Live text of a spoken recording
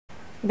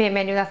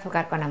Bienvenido a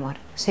Azúcar con Amor,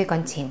 soy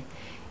Conchín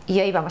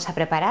y hoy vamos a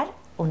preparar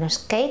unos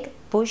Cake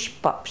Push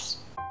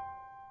Pops.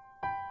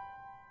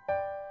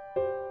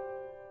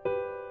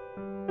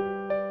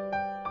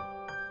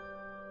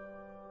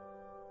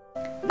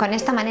 Con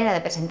esta manera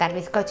de presentar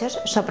bizcochos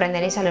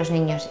sorprenderéis a los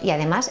niños y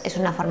además es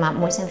una forma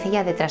muy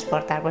sencilla de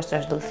transportar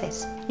vuestros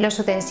dulces. Los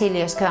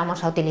utensilios que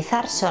vamos a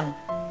utilizar son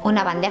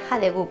una bandeja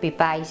de Guppy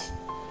Pies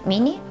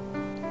Mini,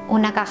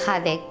 una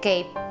caja de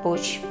Cake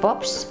Push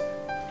Pops,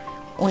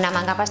 una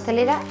manga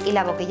pastelera y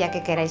la boquilla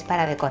que queráis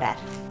para decorar.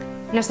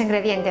 Los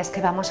ingredientes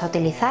que vamos a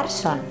utilizar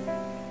son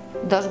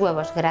 2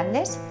 huevos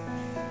grandes,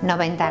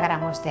 90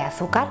 gramos de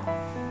azúcar,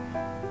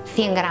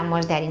 100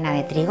 gramos de harina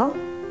de trigo,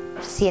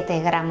 7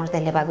 gramos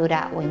de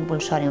levadura o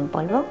impulsor en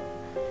polvo,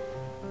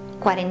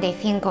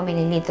 45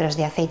 mililitros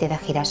de aceite de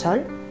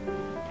girasol,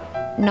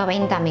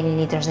 90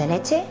 mililitros de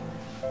leche,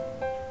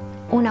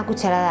 una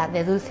cucharada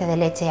de dulce de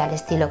leche al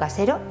estilo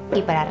casero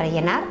y para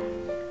rellenar,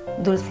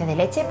 dulce de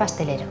leche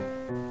pastelero.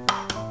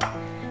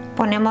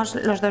 Ponemos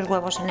los 2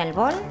 huevos en el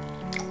bol,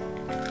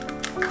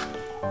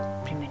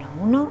 primero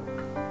uno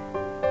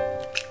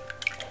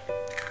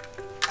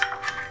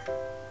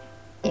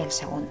y el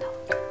segundo.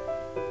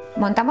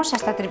 Montamos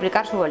hasta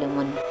triplicar su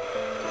volumen.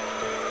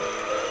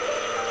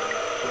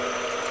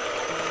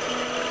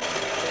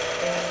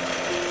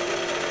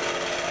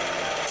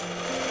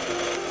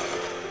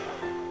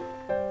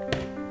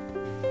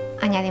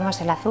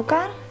 Añadimos el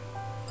azúcar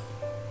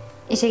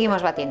y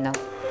seguimos batiendo.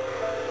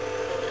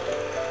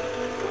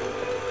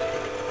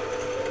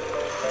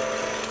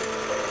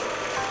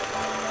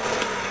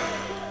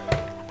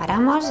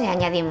 Paramos y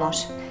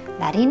añadimos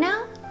la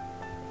harina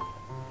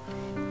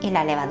y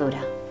la levadura.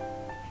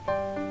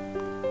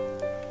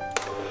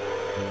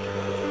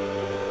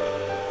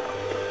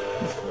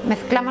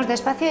 Mezclamos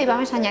despacio y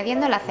vamos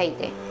añadiendo el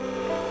aceite.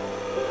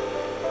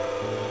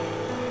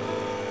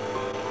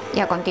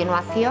 Y a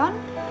continuación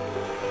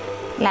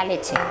la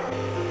leche.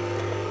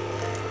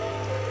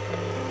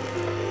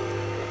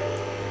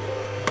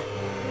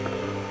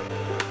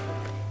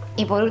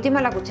 Y por último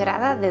la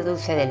cucharada de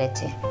dulce de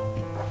leche.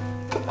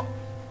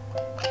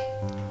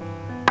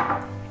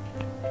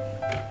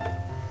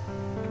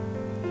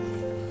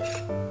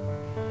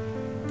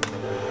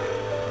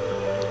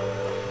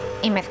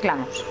 Y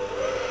mezclamos.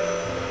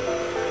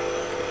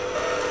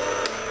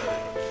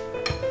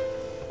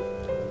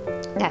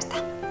 Ya está.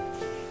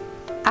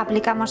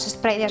 Aplicamos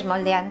spray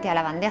desmoldeante a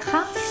la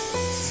bandeja.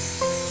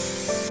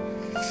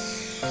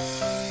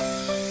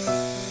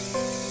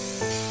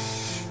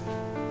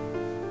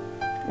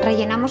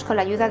 Rellenamos con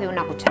la ayuda de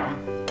una cuchara.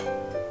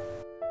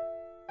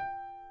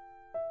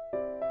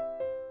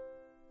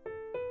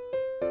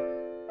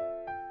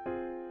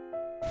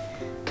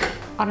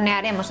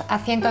 Hornearemos a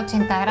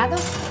 180 grados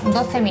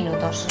 12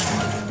 minutos.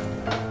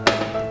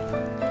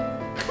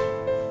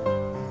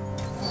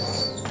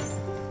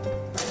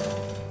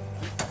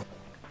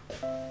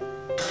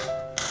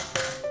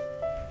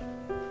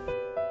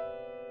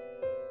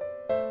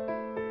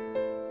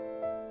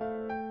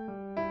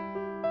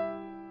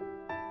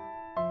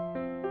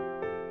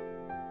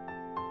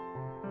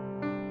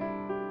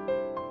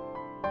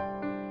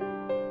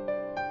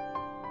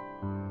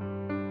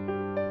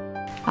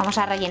 Vamos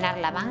a rellenar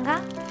la manga.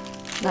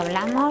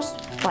 Doblamos,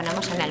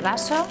 ponemos en el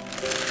vaso,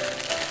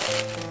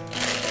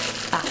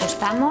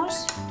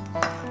 ajustamos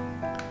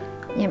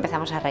y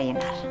empezamos a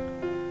rellenar.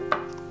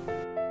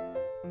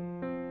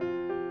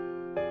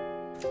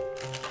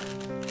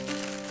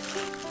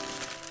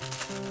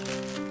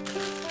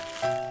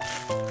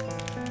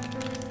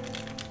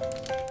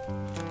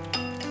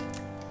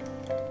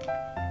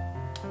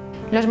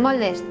 Los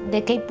moldes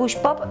de Cake Push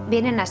Pop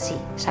vienen así: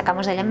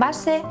 sacamos del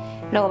envase,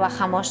 luego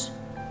bajamos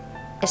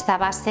esta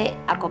base,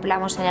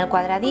 acoplamos en el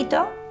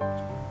cuadradito,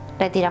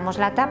 retiramos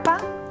la tapa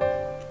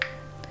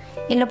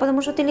y lo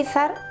podemos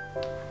utilizar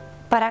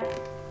para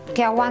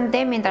que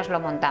aguante mientras lo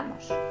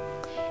montamos.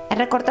 He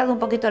recortado un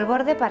poquito el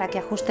borde para que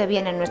ajuste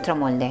bien en nuestro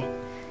molde.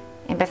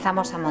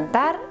 Empezamos a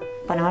montar,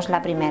 ponemos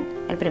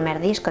el primer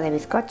disco de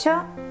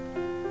bizcocho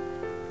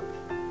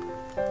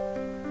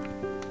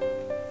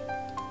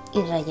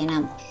y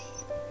rellenamos.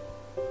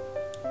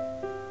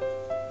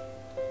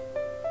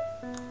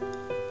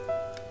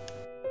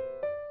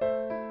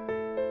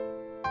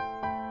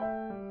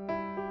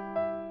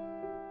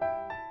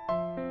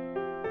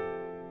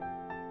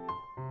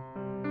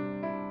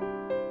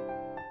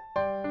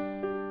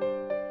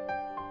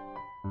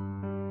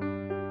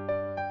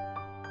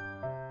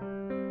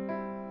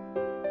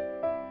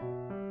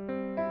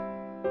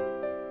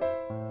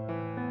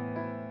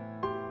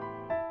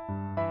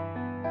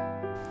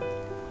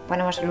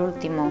 Ponemos el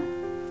último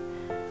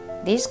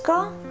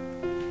disco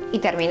y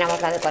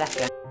terminamos la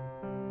decoración.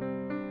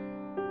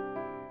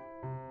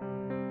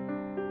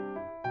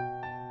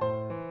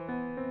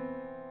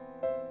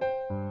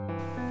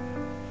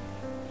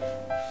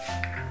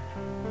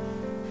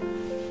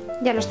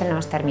 Ya los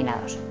tenemos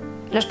terminados.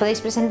 Los podéis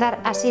presentar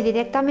así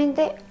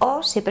directamente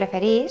o, si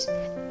preferís,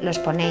 los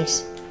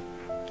ponéis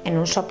en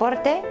un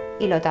soporte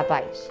y lo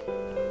tapáis.